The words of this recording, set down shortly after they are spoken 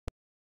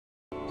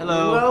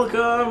Hello.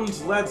 Welcome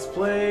to Let's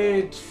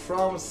Play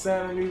Trauma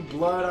Center New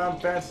Blood. I'm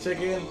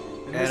FancyChicken.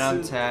 And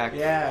I'm Tack.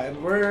 Yeah,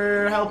 and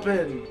we're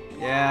helping.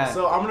 Yeah.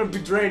 So I'm gonna be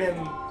draining,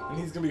 and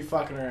he's gonna be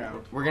fucking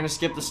around. We're gonna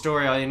skip the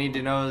story. All you need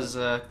to know is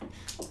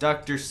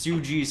Dr.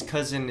 Suji's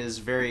cousin is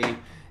very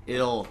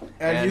ill.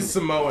 And he's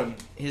Samoan.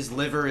 His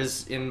liver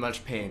is in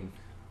much pain.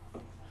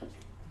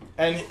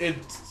 And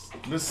it's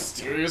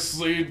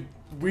mysteriously,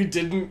 we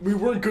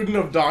weren't good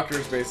enough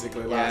doctors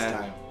basically last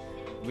time.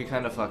 We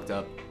kind of fucked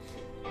up.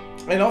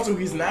 And also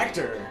he's an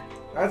actor.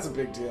 That's a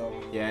big deal.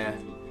 Yeah.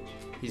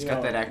 He's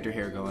got that actor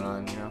hair going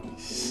on, you know?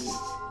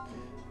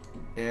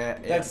 Yeah.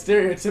 That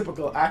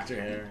stereotypical actor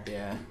hair.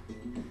 Yeah.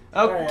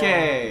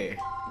 Okay.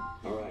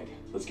 Alright,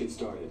 let's get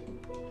started.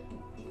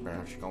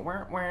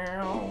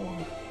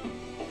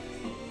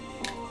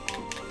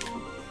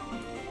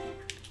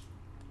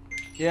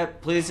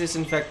 Yep, please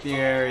disinfect the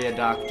area,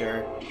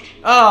 doctor.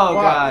 Oh,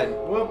 What? God.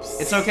 Whoops.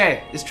 It's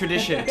okay. It's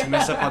tradition to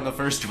mess up on the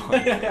first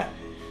one.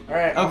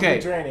 Alright, I'll Okay.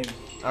 be draining.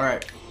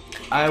 Alright.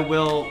 I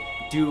will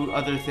do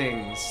other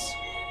things.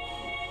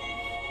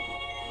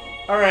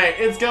 Alright,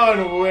 it's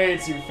going way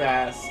too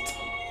fast.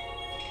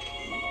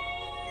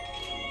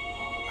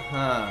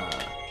 Huh.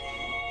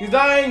 He's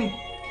dying!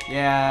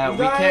 Yeah, He's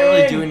we can't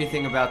really do dying!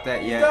 anything about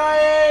that He's yet.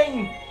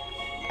 dying!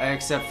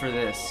 Except for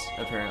this,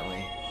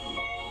 apparently.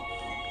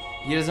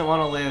 He doesn't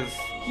want to live.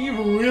 He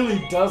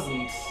really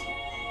doesn't.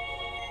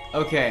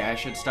 Okay, I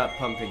should stop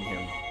pumping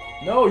him.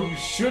 No, you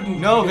shouldn't.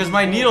 No, because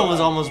my needle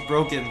was almost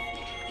broken.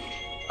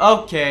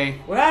 Okay.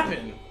 What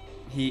happened?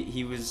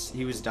 He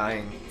was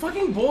dying.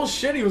 Fucking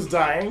bullshit, he was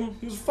dying.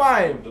 He was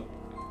fine.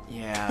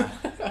 Yeah.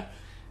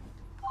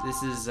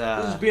 This is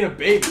Just being a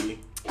baby.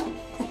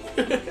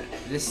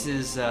 this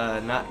is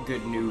not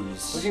good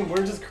news. Fucking,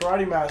 we're just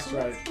karate master,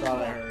 I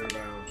thought I heard.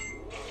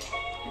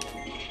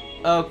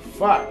 Oh,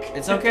 Fuck.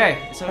 it's okay.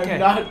 It's okay. I'm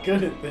not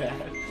good at that.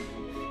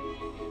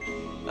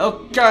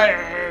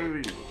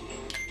 Okay.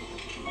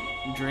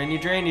 Drainy,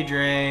 drainy,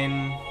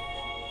 drain.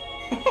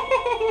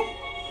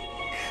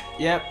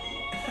 Yep.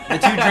 The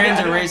two drains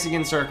are racing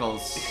in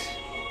circles.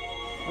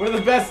 We're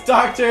the best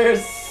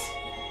doctors.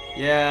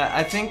 Yeah,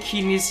 I think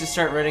he needs to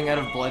start running out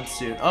of blood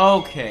soon.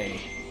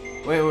 Okay.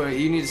 Wait,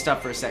 you need to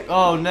stop for a sec.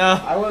 Oh,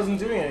 no. I wasn't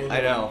doing anything.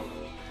 I know.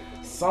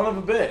 Son of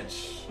a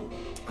bitch.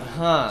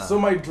 Huh. So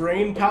my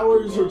drain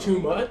powers are too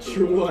much,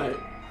 or what?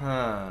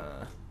 Huh.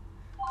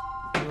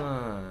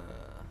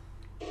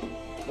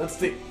 Let's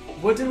see.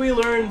 What did we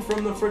learn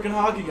from the frickin'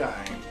 hockey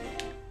guy?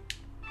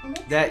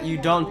 That you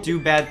don't do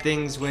bad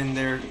things when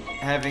they're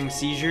having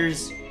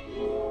seizures?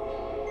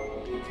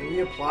 Can we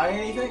apply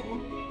anything?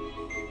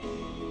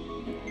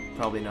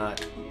 Probably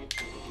not.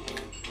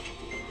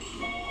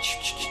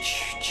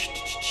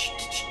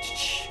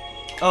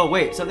 Oh,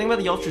 wait, something about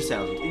the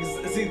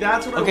ultrasound. See,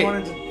 that's what Okay. I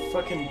wanted to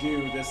fucking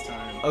do this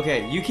time.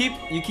 Okay, you keep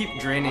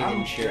draining I'm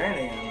and shit.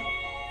 draining him.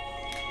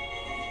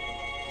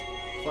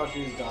 Fuck,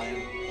 he's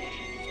dying.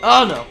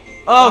 Oh no.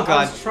 Oh I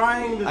god. was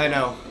trying to... I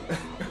know.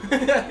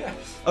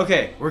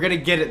 Okay, we're gonna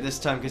get it this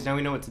time because now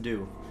we know what to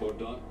do.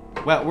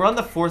 Well, we're on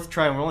the 4th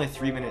try and we're only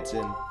 3 minutes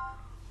in.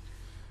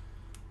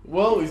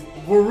 Well,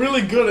 we're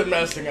really good at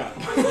messing up.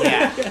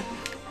 Yeah.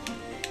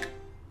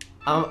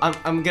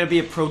 I'm gonna be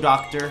a pro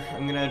doctor.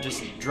 I'm gonna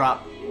just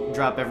drop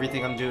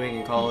everything I'm doing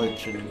in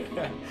college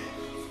and.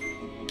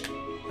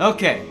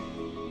 Okay.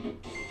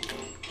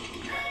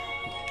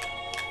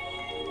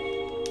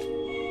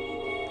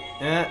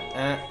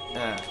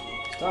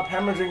 Stop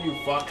hemorrhaging, you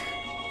fuck.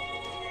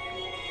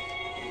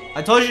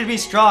 I told you to be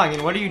strong,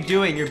 and what are you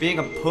doing? You're being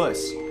a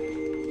puss.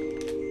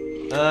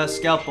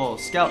 Scalpel.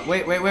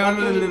 Wait, don't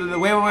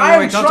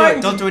do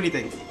it. Don't do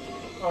anything.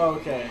 Oh,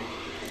 okay.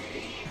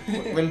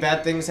 When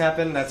bad things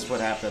happen, that's what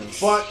happens.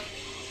 Fuck.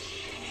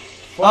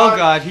 Oh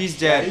god, he's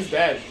dead. Yeah, he's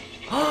dead.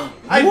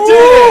 I did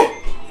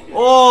it!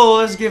 Oh,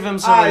 let's give him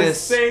some of I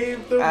this.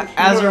 saved the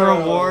As a world.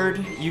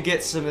 reward, you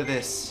get some of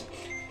this.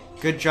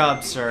 Good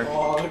job, sir.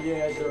 Oh,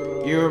 yeah,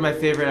 girl. You were my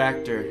favorite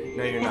actor.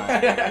 No, you're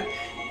not.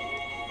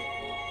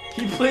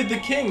 He played the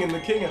king in The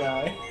King and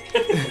I.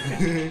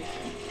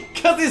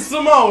 Because he's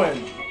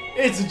Samoan.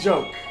 It's a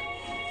joke.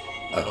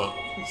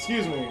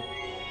 Excuse me.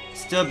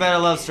 Still a better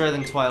love story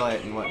than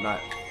Twilight and whatnot.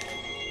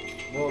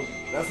 Well,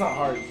 that's not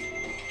hard.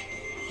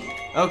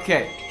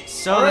 Okay,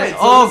 so Alright, then. so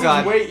Oh this god.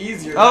 is way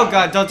easier Oh now.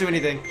 god, don't do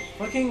anything.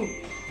 Fucking...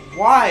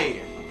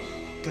 Why?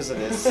 Because of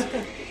this.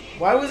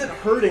 Why was it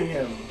hurting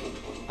him?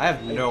 I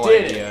have no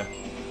did idea.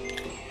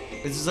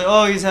 It's just like,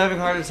 oh, he's having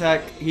a heart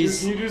attack. Can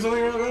He's. you do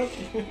something about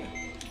that?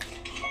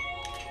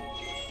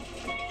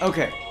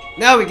 Okay,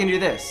 now we can do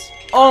this.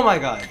 Oh my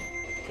god.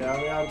 Okay,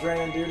 I'm out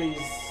draining duties.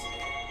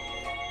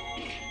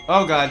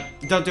 Oh god,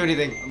 don't do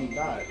anything. I'm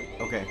not.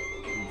 Okay,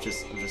 I'm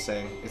just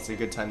saying, it's a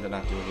good time to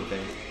not do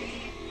anything.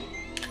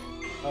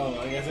 Oh,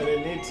 I guess I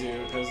didn't need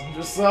to, because I'm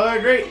just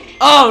so great.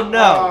 Oh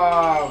no!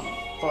 Oh,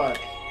 fuck.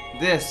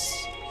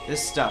 This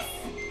stuff.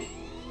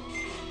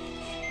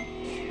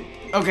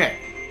 Okay.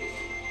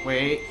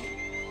 Wait.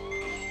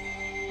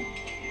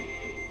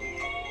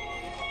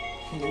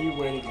 You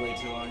waited way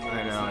too long.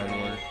 I know, I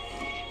know.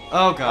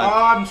 Oh god.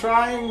 Oh, I'm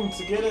trying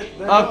to get it.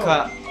 There you Oh go.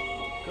 god.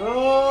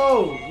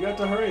 Go! You have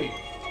to hurry.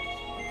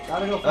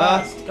 Gotta go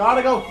fast.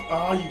 Gotta go.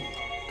 Oh, you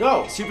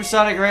go.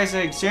 Supersonic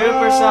racing.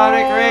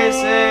 Supersonic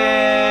racing.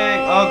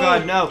 Oh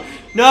god, no.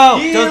 No!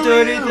 Don't do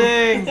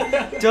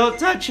anything. Don't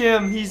touch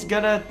him. He's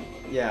gonna.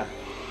 Yeah.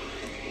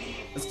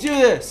 Let's do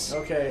this.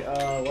 Okay.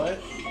 What?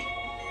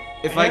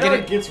 If I get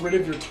it. gets rid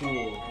of your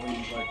tool. When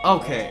you, like,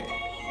 Okay.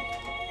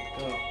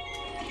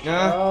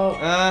 Go.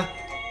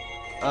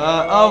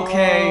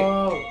 Okay.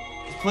 Oh.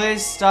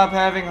 Please stop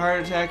having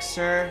heart attacks,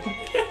 sir.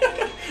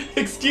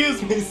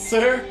 Excuse me,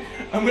 sir.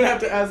 I'm gonna have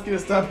to ask you to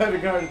stop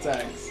having heart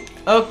attacks.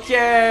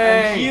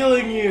 Okay. I'm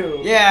healing you.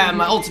 Yeah,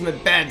 my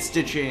ultimate bad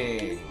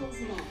stitching.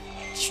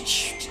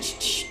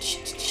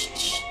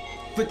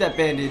 Put that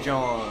bandage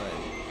on.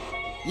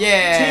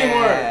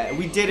 Yeah. Teamwork.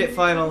 We did it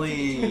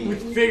finally. We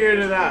figured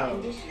it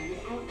out.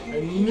 I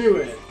knew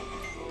it.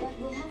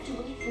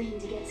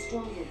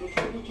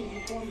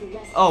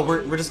 Oh,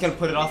 we're just gonna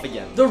put it off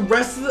again. The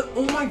rest of the.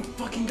 Oh my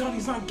fucking god,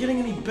 he's not getting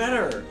any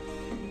better.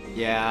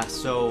 Yeah.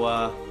 So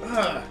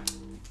Ugh.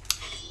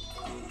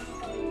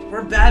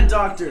 We're bad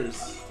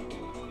doctors.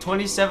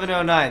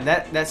 2709.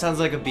 That sounds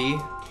like a B.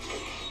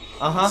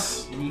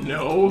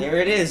 No. There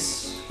it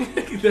is.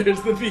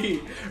 There's the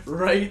B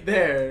right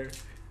there,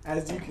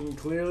 as you can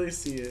clearly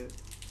see it.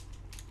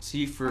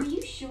 C for Are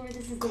you sure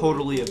this is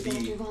totally a the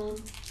B. Dr. Vaughn?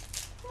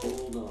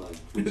 Hold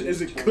on.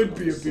 As it could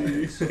be a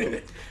B.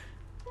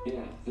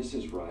 Yeah, this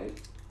is right.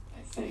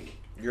 I think.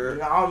 You're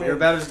Yeah, man. you're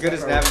about as good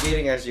as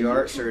navigating as you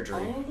are at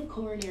surgery. All the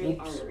coronary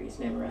arteries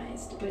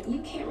memorized, but you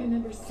can't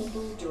remember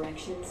simple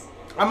directions.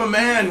 I'm a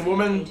man,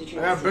 woman.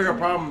 I have bigger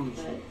problems.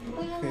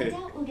 Well, I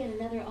doubt we'll get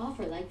another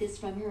offer like this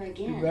from her You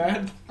again.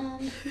 mad?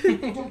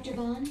 Dr.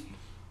 Vaughn,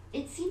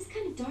 it seems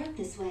kind of dark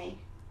this way.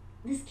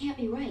 This can't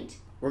be right.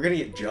 We're gonna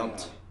get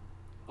jumped.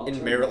 I'll In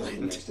turn Maryland. around at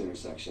the next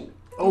intersection.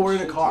 Oh, we're in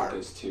a Should car. take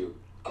this too.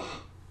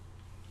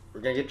 We're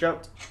gonna get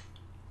jumped.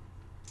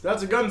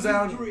 That's a gun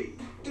sound.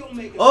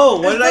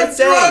 Oh, what did I It's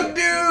the drug say?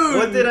 dude!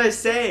 What did I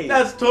say?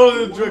 That's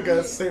totally the drug guy.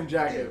 That's the same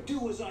jacket.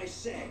 Do as I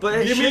say. But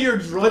it Give me should- your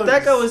But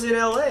that drugs. guy was in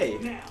LA.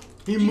 Now,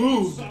 He get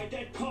moved. inside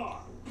that car.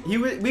 We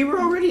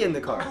were already in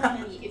the car.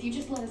 Honey, if you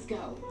just let us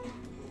go.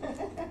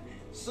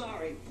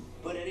 Sorry,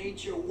 but it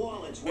ain't your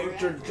wallets. We're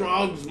It's your after.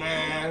 drugs,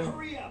 man.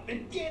 Hurry up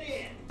and get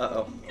in. Uh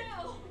oh.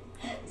 No!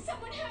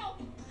 Someone help!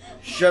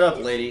 Shut up,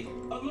 lady.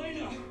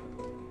 Elena,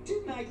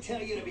 didn't I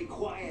tell you to be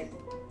quiet?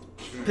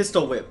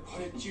 Pistol whip.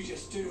 What did you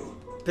just do?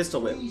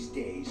 Pistol whip. These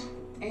days,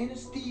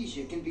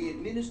 anesthesia can be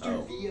administered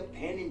Oh. via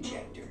pen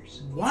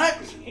injectors. What?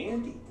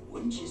 Handy,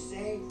 wouldn't you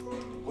say?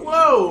 What do you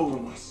Whoa. want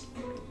from us?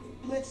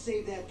 Let's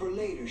save that for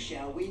later,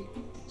 shall we?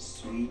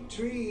 Sweet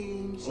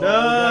dreams. No.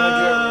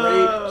 We're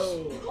gonna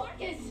get raped.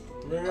 Marcus!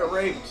 We're gonna get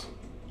raped.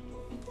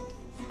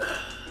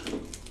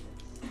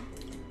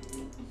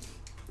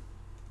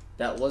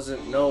 That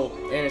wasn't no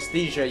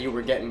anesthesia you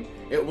were getting.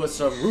 It was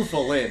some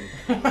Rufalin.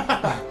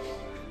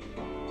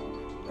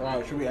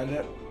 Alright, should we end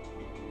it?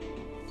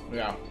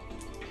 Yeah.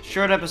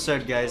 Short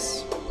episode,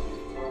 guys.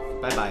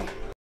 Bye bye.